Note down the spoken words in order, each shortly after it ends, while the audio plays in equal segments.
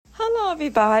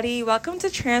everybody. Welcome to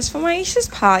Transformations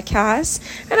Podcast.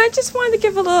 And I just wanted to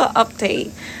give a little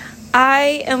update.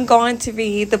 I am going to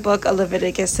read the book of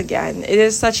Leviticus again. It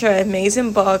is such an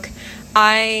amazing book.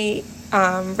 I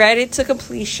read it to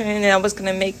completion, and I was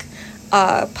going to make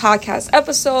a podcast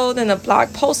episode and a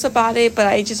blog post about it, but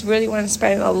I just really want to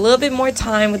spend a little bit more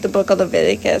time with the book of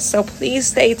Leviticus. So please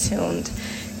stay tuned.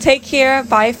 Take care.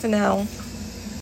 Bye for now.